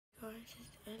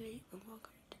Ellie and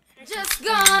welcome to Ellie. Just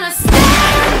gonna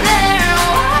stand there and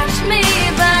watch me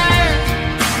burn.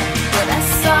 Well,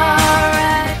 that's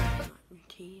alright. Night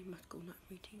routine, my school night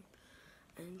routine.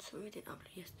 And sorry I didn't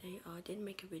upload yesterday. I did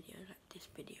make a video like this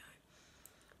video,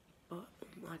 but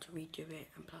I had to redo it,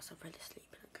 and plus I fell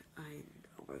asleep and I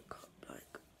woke up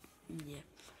like, yeah.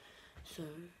 So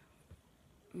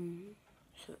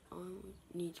I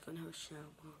need to go and have a shower,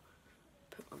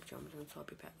 put my pajamas on, so I'll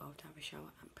be back after I have a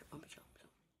shower and put my pajamas on.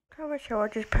 To have a shower, I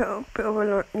just put a bit of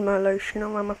my lotion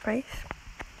around my face.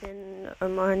 Then I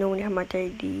normally have my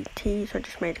daily tea, so I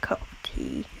just made a cup of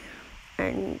tea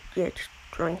and yeah, just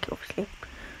drank it obviously.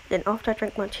 Then after I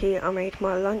drank my tea, I made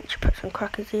my lunch, put some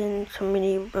crackers in, some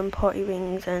mini party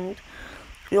rings and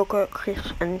yogurt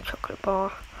crisps and chocolate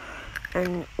bar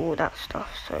and all that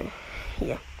stuff, so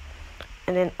yeah.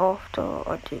 And then after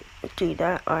I do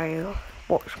that, I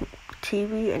watch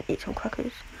TV and eat some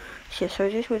crackers. So, yeah, so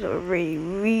this was a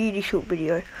really short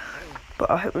video, but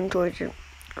I hope you enjoyed it.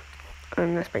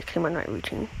 And that's basically my night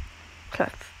routine. It's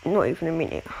like not even a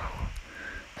minute.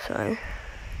 So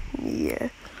yeah,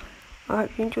 I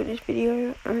hope you enjoyed this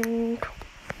video, and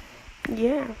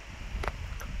yeah.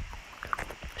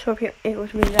 So it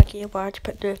was really lucky, but I had to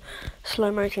put the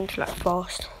slow motion to like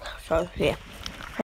fast. So yeah.